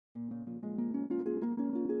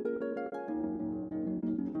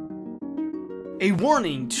A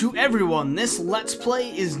warning to everyone, this Let's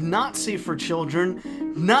Play is not safe for children,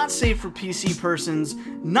 not safe for PC persons,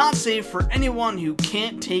 not safe for anyone who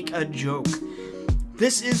can't take a joke.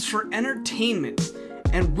 This is for entertainment,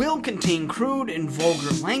 and will contain crude and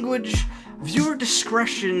vulgar language. Viewer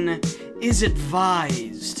discretion is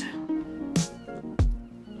advised.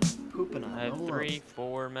 I have 3,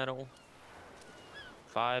 4 metal,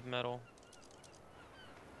 5 metal.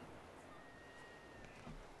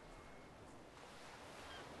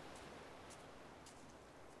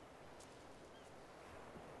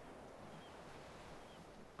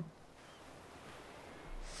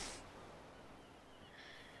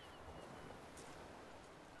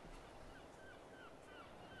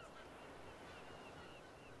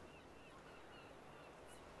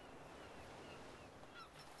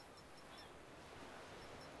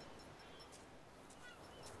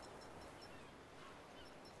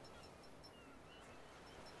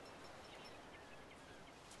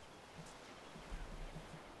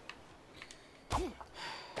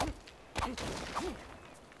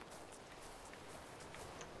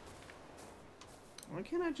 Why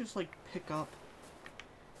can't I just, like, pick up,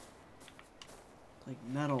 like,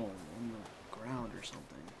 metal on the ground or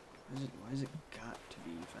something? Why is it got to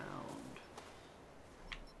be found?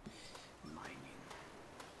 Mining.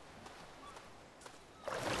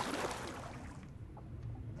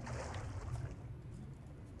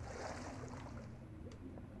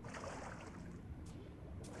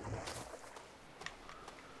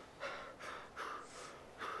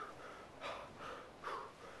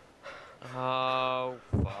 Oh,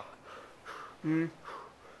 fuck. Hmm?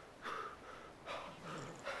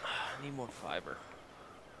 I need more fiber.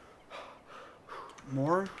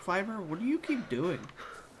 More fiber? What do you keep doing?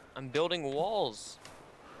 I'm building walls.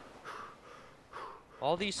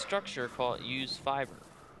 All these structure use fiber.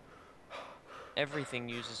 Everything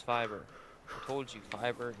uses fiber. I told you,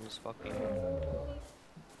 fiber is fucking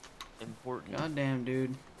important. Goddamn,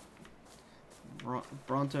 dude.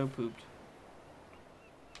 Bronto pooped.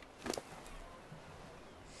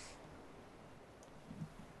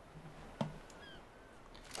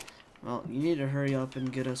 Well, you need to hurry up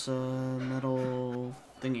and get us a metal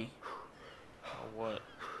thingy. What?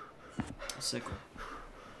 A sickle.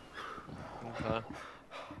 Okay.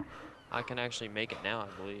 I can actually make it now, I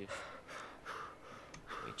believe.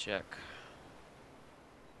 Let me check.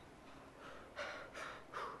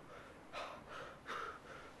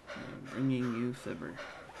 I'm bringing you fiber.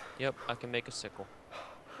 Yep, I can make a sickle.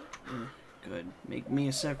 Good. Make me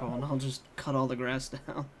a sickle and I'll just cut all the grass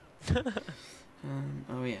down.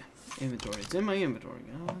 Oh yeah. Inventory. It's in my inventory.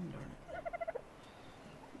 God darn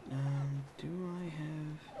it. Do I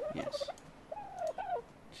have... Yes.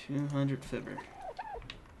 200 fiber.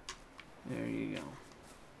 There you go.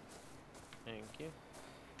 Thank you.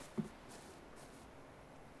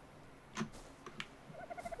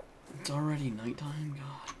 It's already nighttime? God.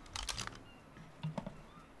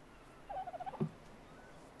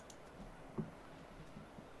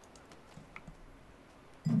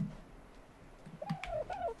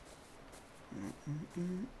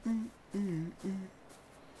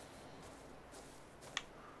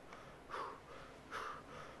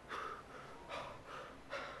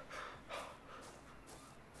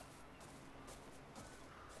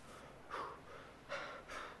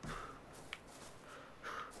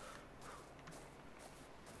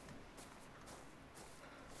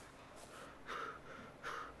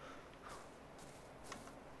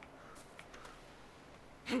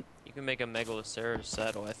 You can make a Megaloceros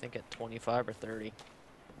saddle, I think at 25 or 30.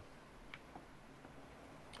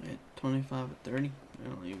 At 25 or 30? I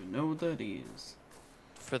don't even know what that is.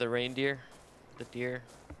 For the reindeer, the deer,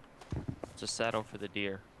 it's a saddle for the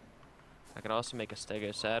deer. I can also make a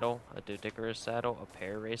stego saddle, a Dodicarus saddle, a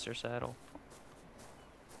pear racer saddle.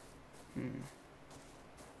 Hmm.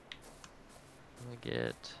 Let me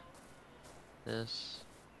get this,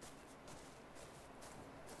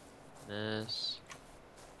 this.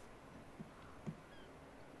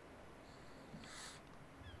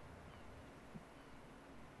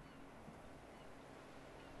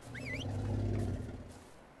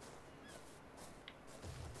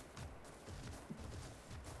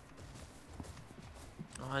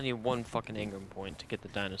 I need one fucking Ingram point to get the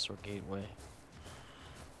dinosaur gateway.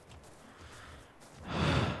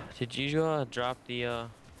 Did you drop the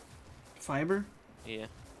Fiber? Yeah.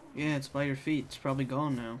 Yeah, it's by your feet. It's probably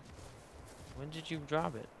gone now. When did you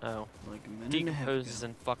drop it? Oh. Like a minute and a half Decomposes ago.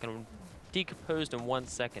 in fucking decomposed in 1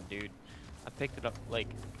 second, dude. I picked it up like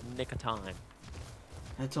nick of time.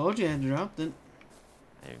 I told you I dropped it.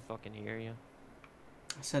 I didn't fucking hear you.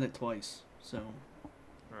 I said it twice, so.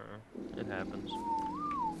 It happens.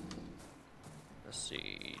 Let's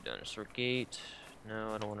see, dinosaur gate.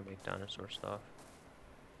 No, I don't want to make dinosaur stuff.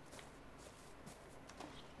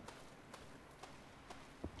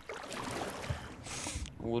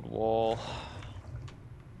 Wood wall.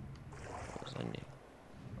 What does I need?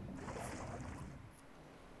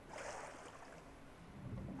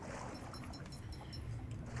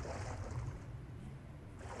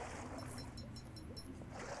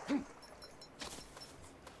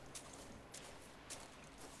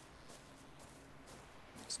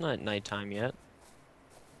 It's not nighttime yet.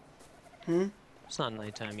 Hmm? It's not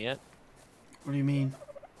nighttime yet. What do you mean?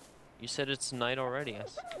 You said it's night already.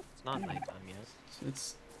 It's not nighttime yet.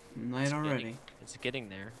 It's night already. It's getting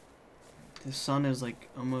there. The sun is like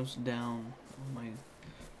almost down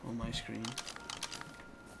on my screen.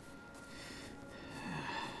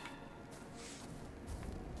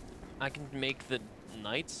 I can make the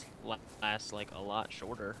nights last like a lot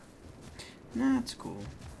shorter. Nah, it's cool.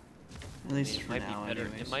 At least It for might now, be better.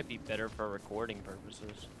 anyways. It might be better for recording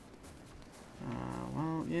purposes.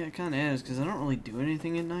 Well, yeah, it kind of is, because I don't really do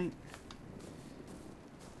anything at night.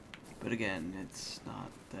 But again, it's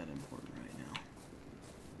not that important right now.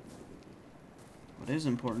 What is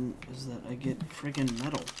important is that I get friggin'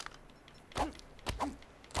 metal.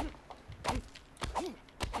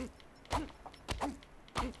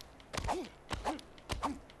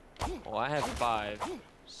 Well, I have 5,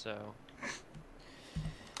 so...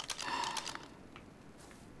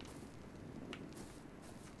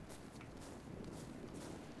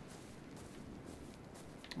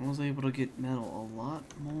 I was able to get metal a lot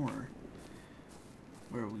more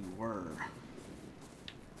where we were.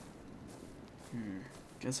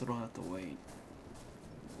 Guess it'll have to wait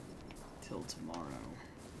till tomorrow.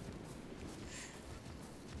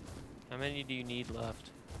 How many do you need left?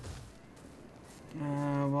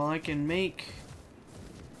 Well, I could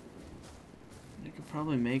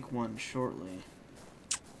probably make one shortly.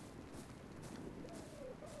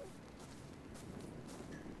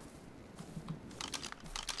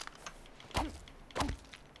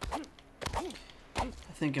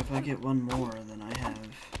 I think if I get one more, then I have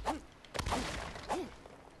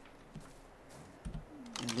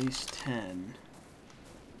at least 10.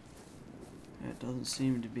 That doesn't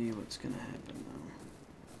seem to be what's gonna happen, though.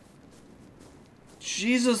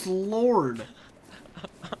 Jesus Lord!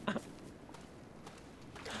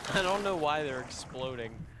 I don't know why they're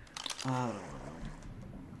exploding. I don't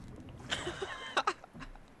know.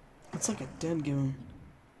 It's like a dead game.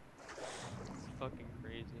 It's fucking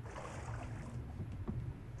crazy.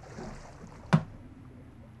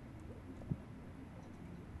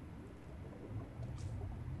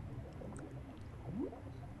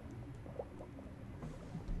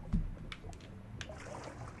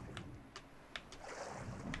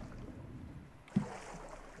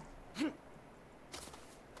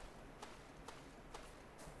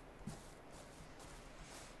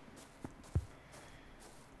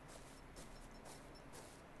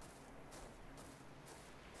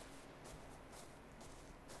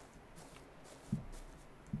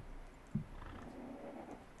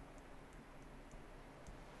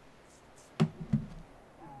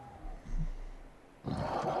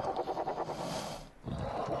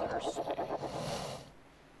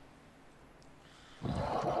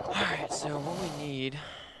 Alright, so what we need...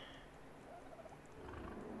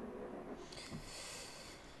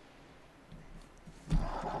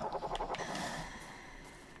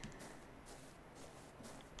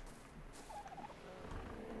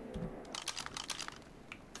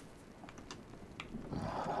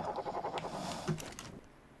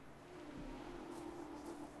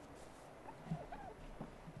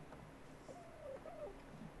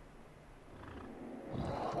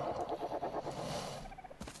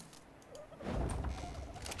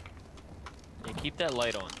 Yeah, keep that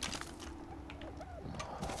light on.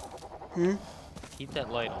 Keep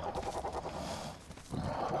that light on.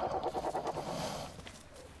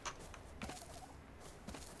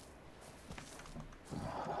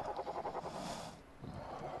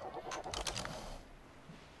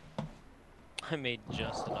 I made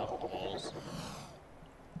just enough walls.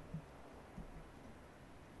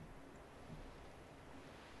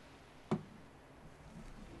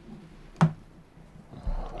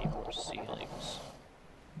 Need more ceilings.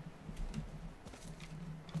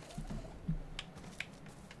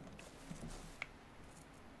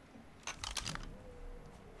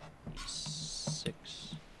 Need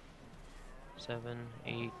 6, 7,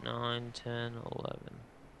 8, 9, 10, 11.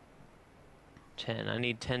 10. I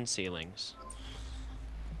need 10 ceilings.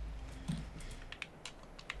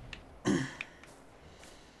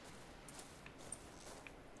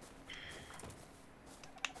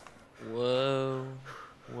 Whoa.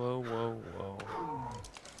 Whoa, whoa, whoa.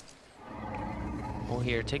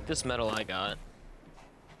 here, take this metal I got.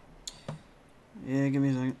 Yeah, give me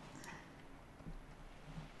a second.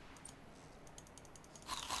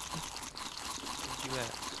 Where's you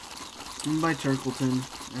at? I'm by Turkleton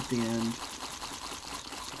at the end.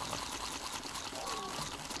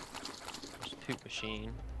 Substitute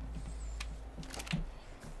machine.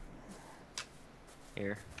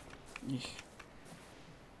 Here. Eesh.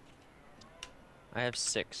 I have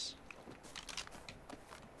 6.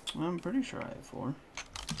 I'm pretty sure I have 4.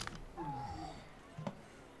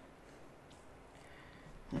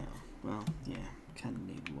 Yeah, well, yeah, kind of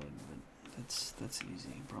need wood, but that's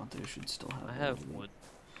easy. Bronto should still have I wood. have wood.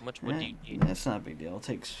 How much wood do you need? That's not a big deal.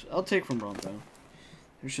 I'll take from Bronto.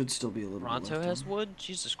 There should still be a little bit Bronto left has on. wood?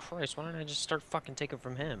 Jesus Christ, why don't I just start fucking taking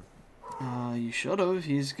from him? You should have.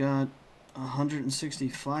 He's got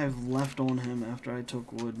 165 left on him after I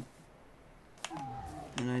took wood.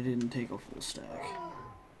 And I didn't take a full stack.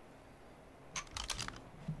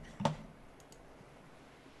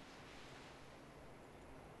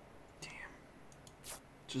 Damn.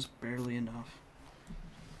 Just barely enough.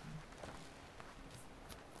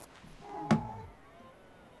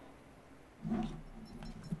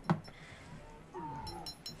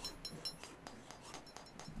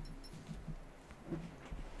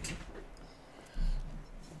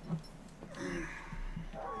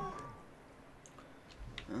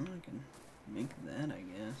 Well, I can make that, I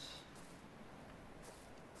guess.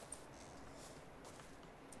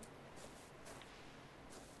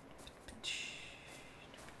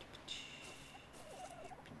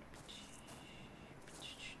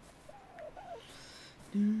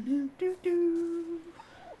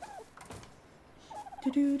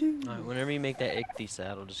 Alright, whenever you make that ichthy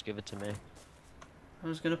saddle, just give it to me. I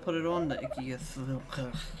was gonna put it on the icky,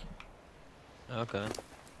 Okay.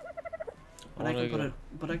 but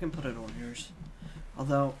I can put it on yours.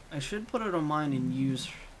 Although I should put it on mine and use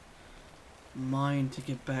mine to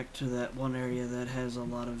get back to that one area that has a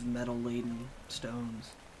lot of metal laden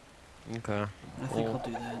stones. Okay. I think I'll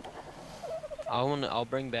do that. I'll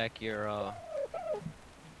bring back your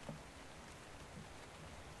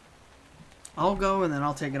I'll go and then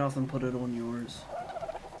I'll take it off and put it on yours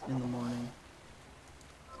in the morning.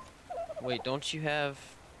 Wait, don't you have...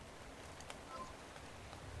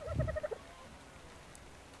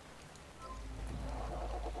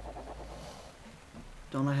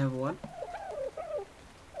 Don't I have what?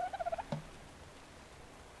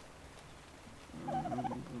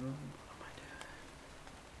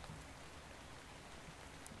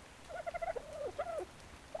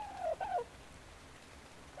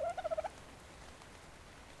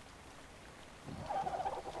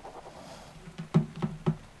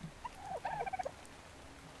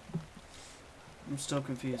 I'm still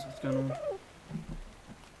confused. What's going on?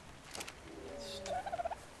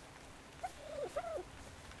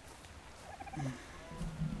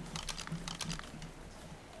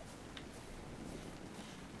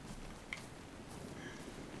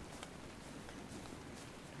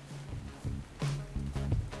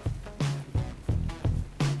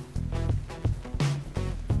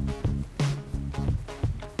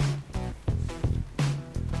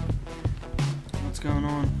 What's going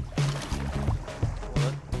on?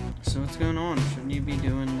 What? So what's going on? Shouldn't you be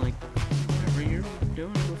doing like whatever you were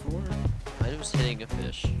doing before? I was hitting a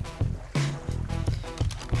fish.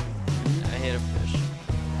 I hit a fish.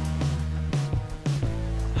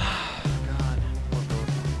 God. Poor girl.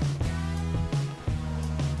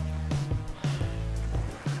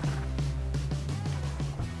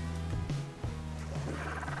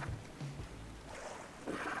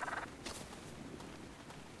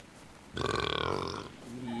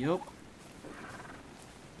 Yup.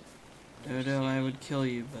 Dodo, I would kill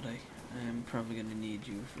you, but I am probably gonna need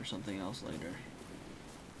you for something else later.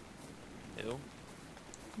 Ew.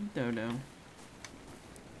 Dodo.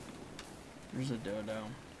 There's a dodo.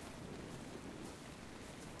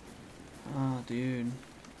 Ah, dude.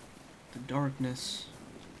 The darkness.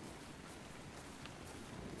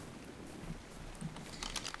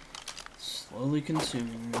 Slowly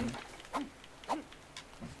consuming me.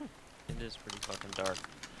 It is pretty fucking dark.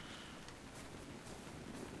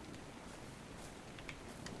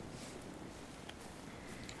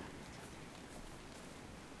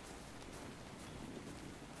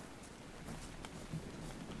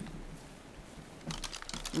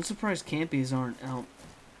 I'm surprised campies aren't out.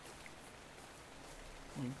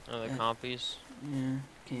 Like, Oh, the compies? yeah,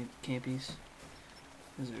 campies.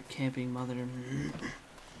 Those are camping mother.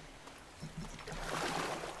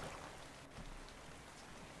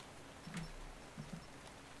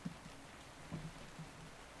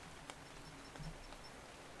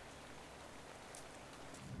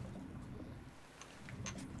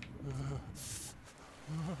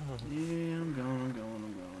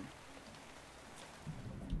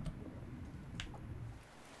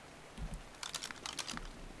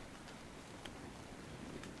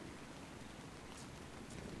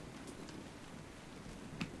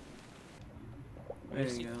 There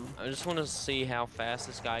you go. I just want to see how fast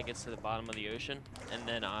this guy gets to the bottom of the ocean, and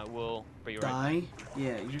then I will be right back. Die?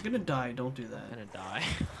 Yeah, you're gonna die. Don't do that. I'm gonna die.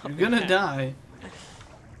 You're gonna die.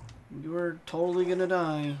 You are totally gonna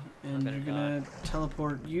die, and gonna you're gonna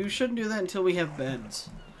teleport. You shouldn't do that until we have beds.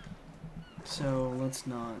 So let's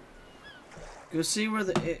not. Go see where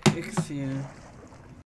the Ichthyia.